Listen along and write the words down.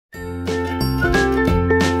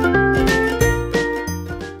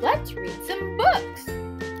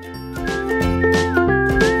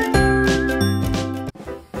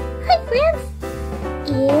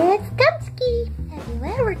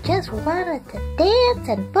dance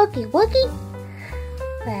and boogie-woogie?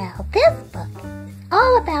 Well, this book is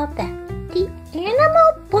all about that. The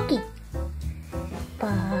Animal Boogie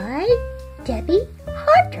by Debbie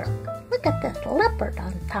Harder. Look at this leopard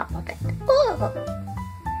on top of it. Oh!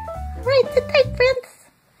 Right, sit tight, friends.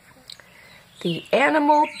 The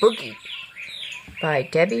Animal Boogie by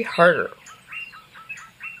Debbie Harder.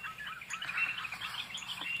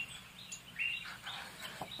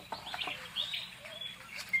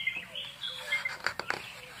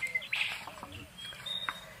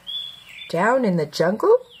 Down in the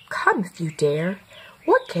jungle, come if you dare.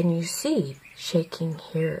 What can you see, shaking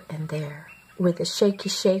here and there? With a shaky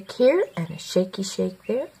shake here and a shaky shake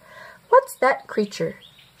there. What's that creature,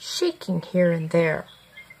 shaking here and there?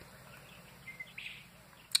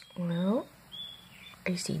 Well,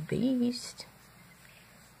 I see bees.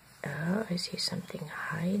 Oh, I see something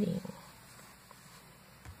hiding.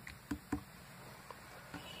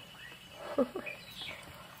 I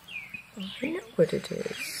know what it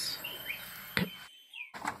is.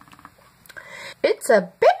 It's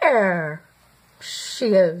a bear! She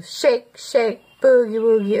goes shake, shake, boogie,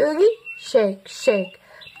 woogie, oogie. Shake, shake,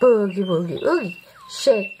 boogie, woogie, oogie.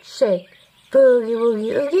 Shake, shake, boogie,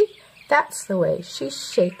 woogie, oogie. That's the way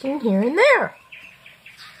she's shaking here and there.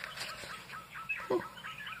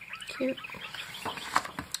 Cute.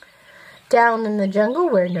 Down in the jungle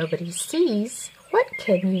where nobody sees, what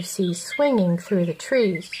can you see swinging through the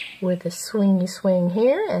trees? With a swingy swing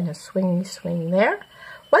here and a swingy swing there.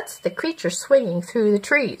 What's the creature swinging through the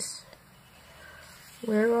trees?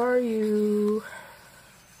 Where are you?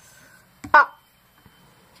 Ah!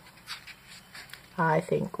 I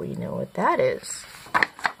think we know what that is.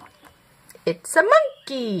 It's a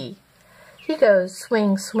monkey! He goes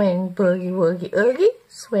swing, swing, boogie, woogie, oogie.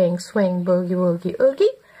 Swing, swing, boogie, woogie,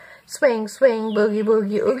 oogie. Swing, swing, boogie,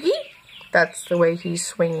 boogie, oogie. That's the way he's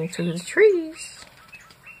swinging through the trees.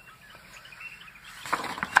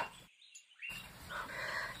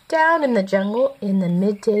 Down in the jungle in the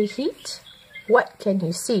midday heat, what can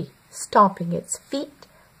you see stomping its feet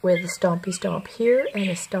with a stompy stomp here and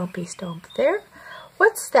a stompy stomp there?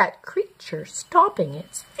 What's that creature stomping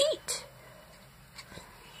its feet?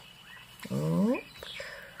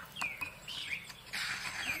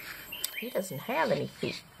 He doesn't have any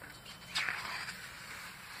feet.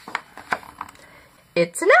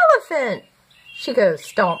 It's an elephant. She goes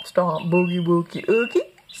stomp, stomp, boogie, woogie,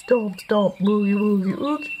 oogie. Stomp, stomp, boogie, woogie,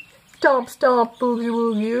 oogie. Stomp, stomp, boogie,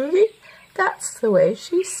 woogie, oogie. That's the way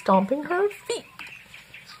she's stomping her feet.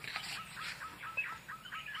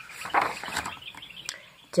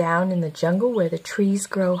 Down in the jungle where the trees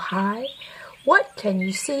grow high, what can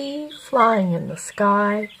you see flying in the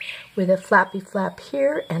sky? With a flappy flap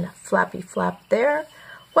here and a flappy flap there.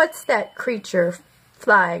 What's that creature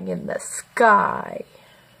flying in the sky?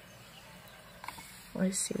 I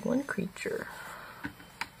see one creature.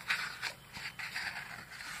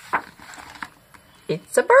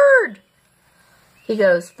 It's a bird. He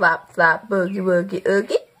goes flap, flap, boogie, woogie,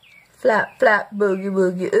 oogie. Flap, flap, boogie,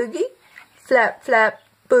 woogie, oogie. Flap, flap,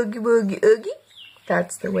 boogie, woogie, oogie.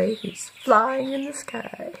 That's the way he's flying in the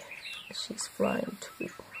sky. She's flying too.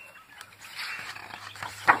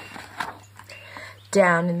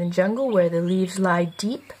 Down in the jungle where the leaves lie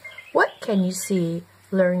deep, what can you see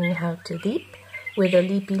learning how to leap? With a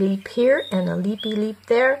leapy leap here and a leapy leap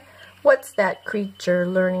there. What's that creature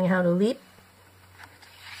learning how to leap?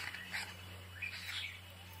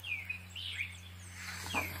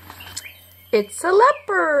 It's a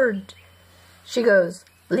leopard. She goes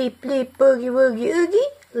leap, leap, boogie, woogie, oogie.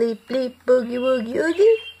 Leap, leap, boogie, woogie,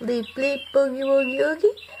 oogie. Leap, leap, boogie, woogie,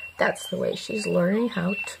 oogie. That's the way she's learning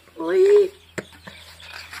how to leap.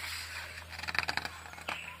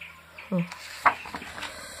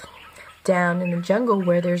 Down in the jungle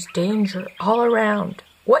where there's danger all around,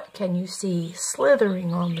 what can you see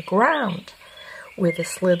slithering on the ground? With a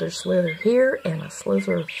slither, slither here and a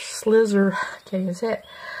slither, slither, can you say it?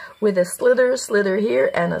 With a slither, slither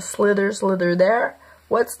here and a slither, slither there.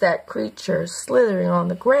 What's that creature slithering on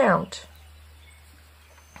the ground?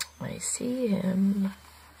 I see him.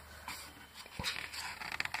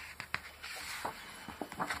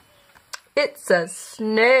 It's a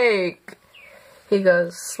snake. He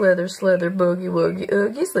goes slither, slither, boogie, woogie,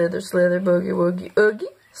 oogie. Slither, slither, boogie, woogie, oogie.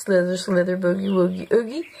 Slither, slither, boogie, woogie,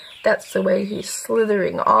 oogie. That's the way he's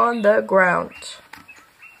slithering on the ground.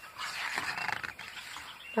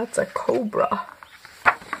 That's a cobra.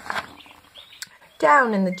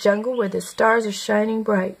 Down in the jungle where the stars are shining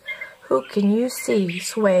bright, who can you see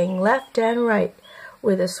swaying left and right?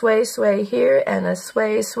 With a sway, sway here and a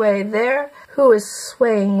sway, sway there. Who is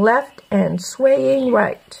swaying left and swaying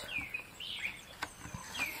right?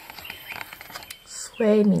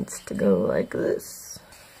 Sway means to go like this.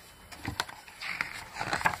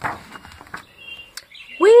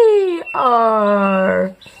 We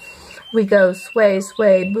go sway,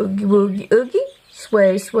 sway, boogie, woogie, oogie.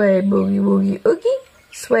 Sway, sway, boogie, woogie, oogie.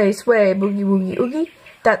 Sway, sway, boogie, woogie, oogie.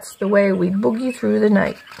 That's the way we boogie through the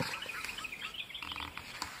night.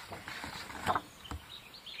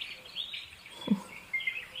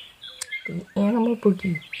 The animal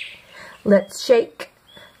boogie. Let's shake,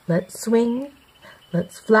 let's swing,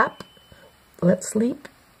 let's flap, let's leap,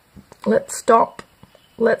 let's stomp,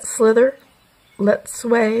 let's slither, let's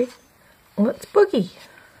sway, let's boogie.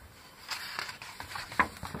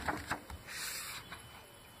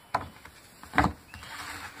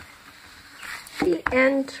 The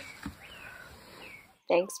end.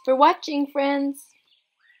 Thanks for watching, friends.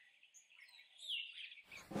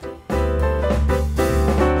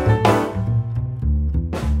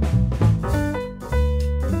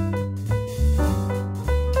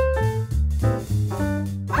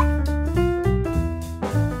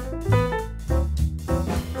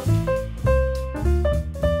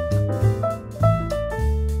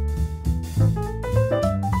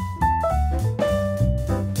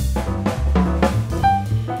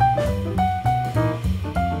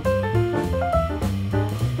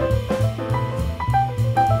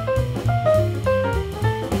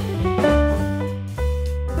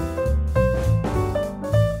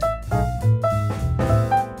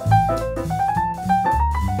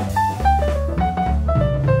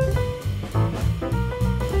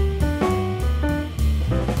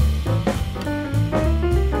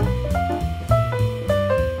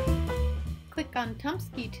 Click on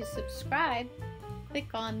Tumpsky to subscribe. Click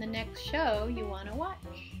on the next show you want to watch.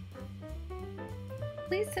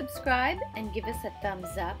 Please subscribe and give us a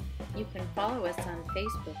thumbs up. You can follow us on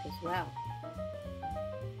Facebook as well.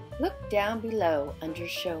 Look down below under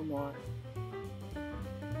Show More.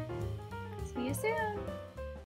 See you soon.